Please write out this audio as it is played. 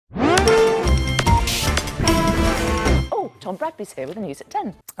Tom Bradby's here with the news at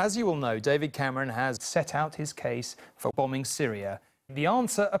 10. As you all know, David Cameron has set out his case for bombing Syria. The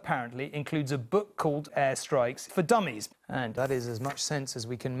answer apparently includes a book called Airstrikes for Dummies. And that is as much sense as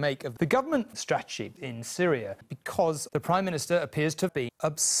we can make of the government strategy in Syria, because the Prime Minister appears to be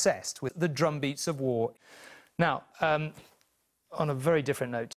obsessed with the drumbeats of war. Now, on a very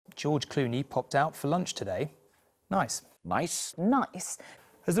different note, George Clooney popped out for lunch today. Nice. Nice? Nice.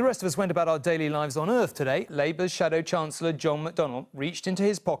 As the rest of us went about our daily lives on Earth today, Labour's Shadow Chancellor John McDonnell reached into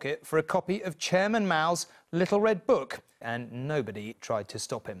his pocket for a copy of Chairman Mao's Little Red Book, and nobody tried to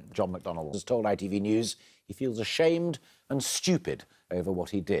stop him. John McDonnell has told ITV News he feels ashamed and stupid over what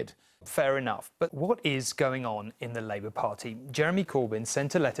he did. Fair enough, but what is going on in the Labour Party? Jeremy Corbyn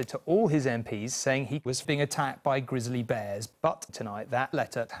sent a letter to all his MPs saying he was being attacked by grizzly bears, but tonight that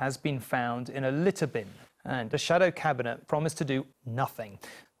letter has been found in a litter bin. And the shadow cabinet promised to do nothing.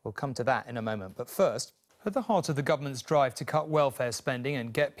 We'll come to that in a moment. But first, at the heart of the government's drive to cut welfare spending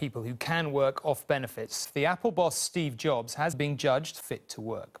and get people who can work off benefits, the Apple boss Steve Jobs has been judged fit to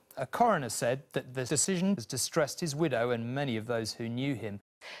work. A coroner said that the decision has distressed his widow and many of those who knew him.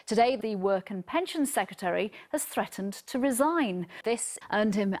 Today, the Work and Pensions Secretary has threatened to resign. This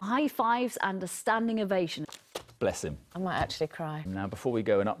earned him high fives and a standing ovation. Bless him. I might actually cry. Now, before we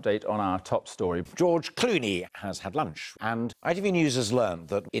go, an update on our top story. George Clooney has had lunch, and ITV News has learned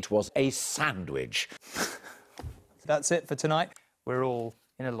that it was a sandwich. That's it for tonight. We're all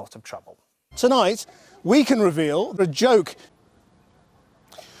in a lot of trouble. Tonight, we can reveal a joke.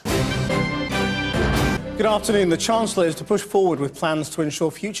 Good afternoon. The Chancellor is to push forward with plans to ensure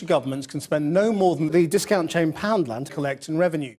future governments can spend no more than the discount chain Poundland to collect in revenue.